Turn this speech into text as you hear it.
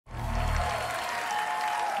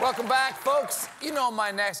Welcome back, folks. You know my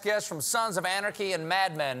next guest from Sons of Anarchy and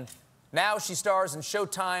Mad Men. Now she stars in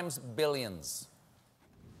Showtime's Billions.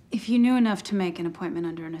 If you knew enough to make an appointment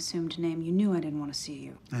under an assumed name, you knew I didn't want to see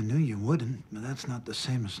you. I knew you wouldn't, but that's not the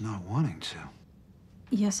same as not wanting to.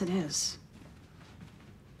 Yes, it is.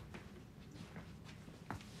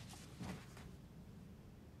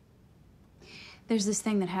 There's this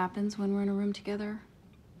thing that happens when we're in a room together.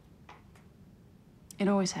 It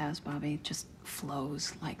always has, Bobby. It just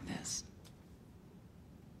flows like this.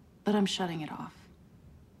 But I'm shutting it off.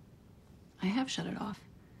 I have shut it off.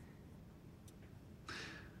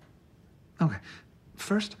 Okay,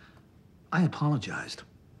 first, I apologized.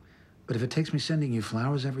 But if it takes me sending you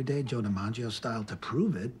flowers every day, Joe DiMaggio style, to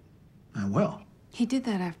prove it, I will. He did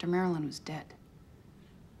that after Marilyn was dead.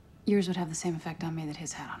 Yours would have the same effect on me that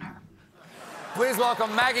his had on her. Please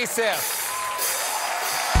welcome Maggie Siff.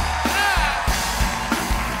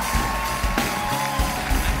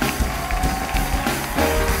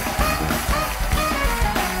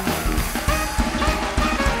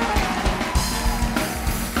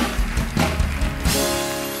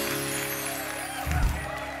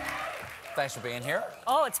 Thanks for being here.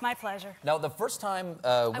 Oh, it's my pleasure. Now, the first time we met...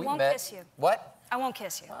 I won't kiss you. What? I won't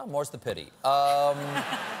kiss you. Well, more's the pity. The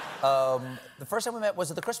first time we met was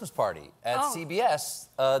at the Christmas party at CBS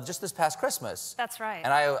just this past Christmas. That's right.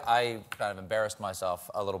 And I kind of embarrassed myself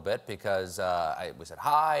a little bit because we said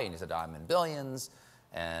hi, and he said, I'm in Billions.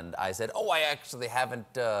 And I said, oh, I actually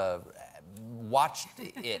haven't watched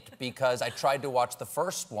it because I tried to watch the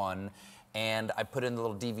first one, and I put in the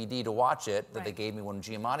little DVD to watch it that they gave me when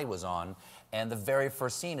Giamatti was on. And the very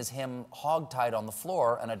first scene is him hogtied on the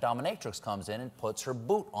floor, and a dominatrix comes in and puts her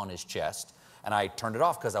boot on his chest. And I turned it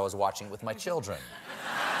off because I was watching it with my children.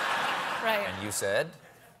 Right. And you said?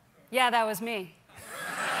 Yeah, that was me.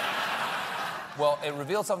 Well, it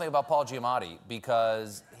revealed something about Paul Giamatti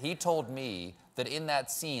because he told me that in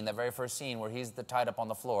that scene, that very first scene where he's tied up on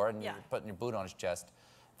the floor and you're putting your boot on his chest,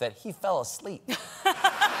 that he fell asleep.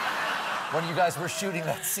 When you guys were shooting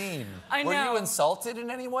that scene. I know. Were you insulted in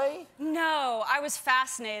any way? No, I was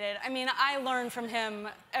fascinated. I mean, I learn from him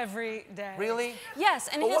every day. Really? Yes,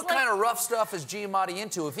 and what kind of rough stuff is Giamatti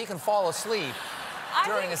into if he can fall asleep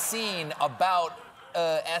during a scene about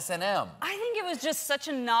S&M? I think it was just such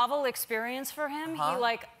a novel experience for him. He,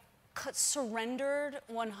 like, surrendered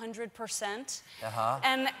 100%.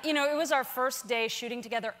 And, you know, it was our first day shooting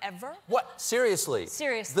together ever. What? Seriously?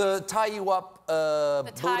 Seriously. The tie you up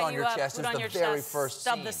boot on your chest is the very first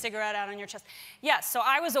scene. Stub the cigarette out on your chest. Yes, so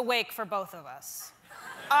I was awake for both of us.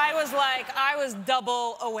 I was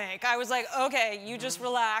double awake. I was like, okay, you just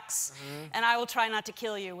relax, and I will try not to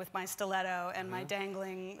kill you with my stiletto and my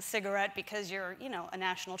dangling cigarette because you're, you know, a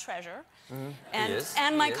national treasure.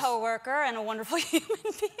 And my coworker and a wonderful human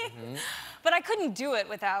being. But I couldn't do it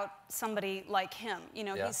without somebody like him. You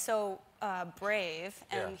know, he's so brave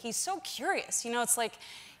and he's so curious. You know, it's like,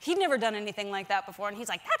 he'd never done anything like that before, and he's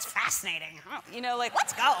like, that's fascinating. You know, like,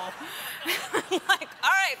 let's go. I'm like, all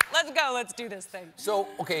right, let's go, let's do this thing. So,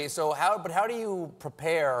 okay, so how do you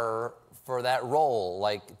prepare for that role?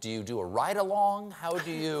 Like, do you do a ride-along? How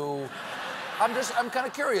do you... I'm kind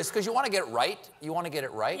of curious, because you want to get it right. You want to get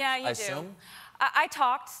it right, yeah, you I do. assume? I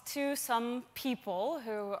talked to some people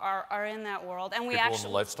who are in that world, and we People in the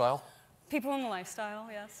lifestyle? People in the lifestyle,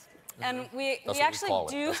 yes. And we That's actually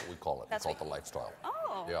what we call do... it. That's what we call it. We call it the lifestyle.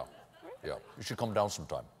 Oh. Yeah, yeah. You should come down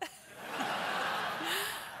sometime.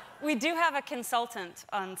 We do have a consultant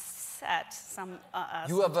on set.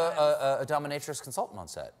 You have a dominatrix consultant on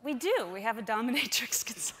set? We do. We have a dominatrix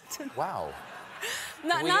consultant. Wow.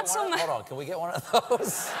 Not so much. Hold on. Can we get one of those?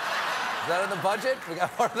 Is that in the budget? We got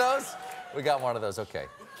one of those? We got one of those. Okay.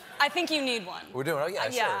 I think you need one. We're doing it? Yeah,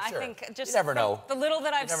 yeah, sure. I think just you never know. The little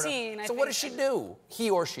that I've seen. So what does she do?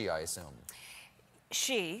 He or she, I assume.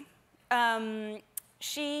 She had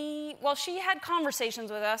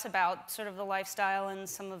conversations with us about sort of the lifestyle and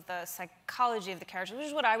some of the psychology of the characters, which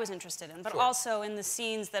is what I was interested in, but also in the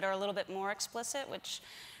scenes that are a little bit more explicit, which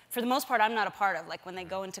for the most part I'm not a part of, like when they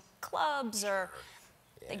go into clubs or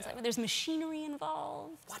things like that. There's machinery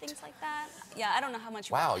involved, things like that. Yeah, I don't know how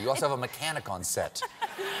much... Wow, you also have a mechanic on set.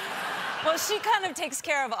 Well, she kind of takes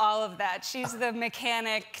care of all of that. She's the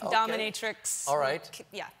mechanic, dominatrix. All right.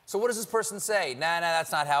 Yeah. So what does this person say? Nah,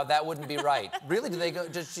 that's not how, that wouldn't be right. Really, do they go,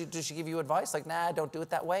 does she give you advice? Like, nah, don't do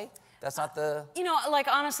it that way? That's not the... You know, like,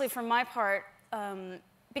 honestly, for my part,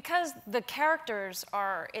 because the characters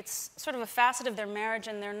are, it's sort of a facet of their marriage,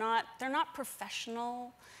 and they're not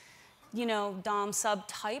professional, you know, dom-sub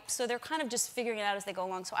type, so they're kind of just figuring it out as they go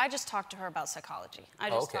along. So I just talk to her about psychology. I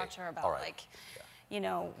just talk to her about, like, you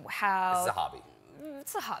know, how... This is a hobby.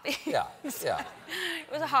 It's a hobby. Yeah, yeah.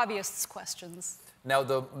 It was a hobbyist's questions. Now,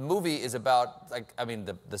 the movie is about, like, I mean,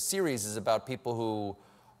 the series is about people who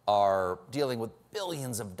are dealing with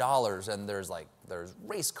billions of dollars, and there's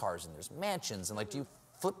race cars and there's mansions, and like, do you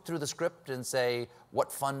flip through the script and say,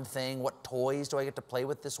 what fun thing, what toys do I get to play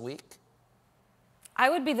with this week? I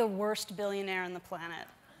would be the worst billionaire on the planet.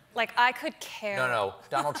 Like, I could care. No,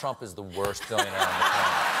 Donald Trump is the worst billionaire on the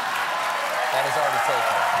planet. That is already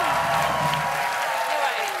taken.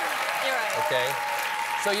 You're right. Okay.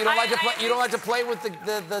 So you don't like to play with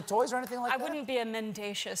the toys or anything like that? I wouldn't be a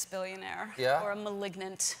mendacious billionaire. Yeah? Or a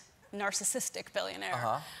malignant, narcissistic billionaire.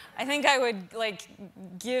 Uh-huh. I think I would, like,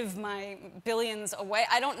 give my billions away.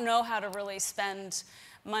 I don't know how to really spend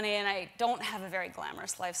money, and I don't have a very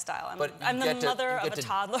glamorous lifestyle. I'm the mother of a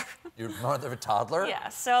toddler. You're mother of a toddler? Yeah,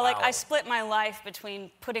 so like Wow. I split my life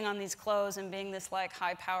between putting on these clothes and being this like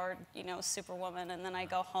high-powered, superwoman, and then I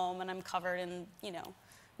go home and I'm covered in,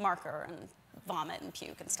 marker and vomit and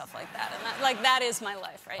puke and stuff like that. And that is my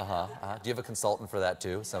life right now. Do you have a consultant for that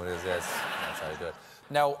too? Somebody who's, yes, that's how you do it.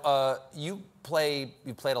 Now, you played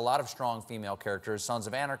a lot of strong female characters, Sons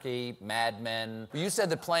of Anarchy, Mad Men. You said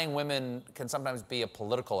that playing women can sometimes be a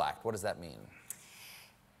political act. What does that mean?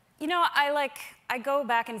 I go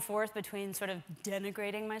back and forth between sort of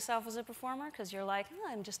denigrating myself as a performer, because you're like, oh,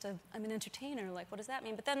 I'm an entertainer, like, what does that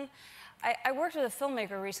mean? But then I worked with a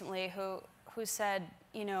filmmaker recently who said,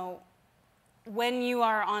 when you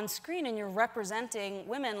are on screen and you're representing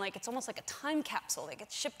women, like, it's almost like a time capsule. They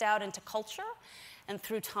get shipped out into culture and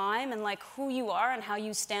through time, and like who you are and how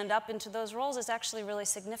you stand up into those roles is actually really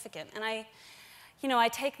significant. And I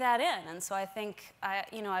take that in, and so I think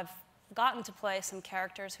I've gotten to play some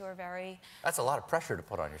characters who are very... That's a lot of pressure to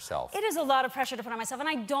put on yourself. It is a lot of pressure to put on myself, and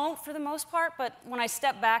I don't for the most part, but when I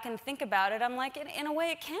step back and think about it, I'm like, in a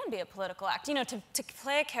way, it can be a political act. To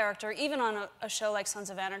play a character, even on a show like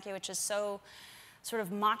Sons of Anarchy, which is so sort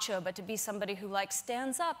of macho, but to be somebody who, like,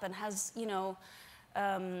 stands up and has,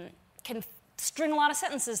 can string a lot of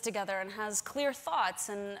sentences together and has clear thoughts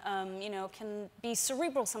and, can be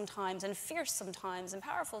cerebral sometimes and fierce sometimes and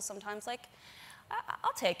powerful sometimes, like,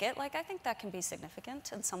 I'll take it. Like, I think that can be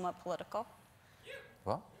significant and somewhat political.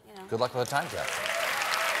 Well, good luck with the time capsule.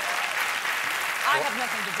 I have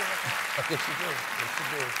nothing to do with it. Yes, you do. Yes, you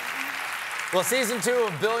do. Well, season 2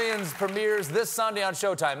 of Billions premieres this Sunday on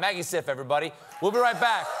Showtime. Maggie Siff, everybody. We'll be right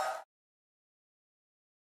back.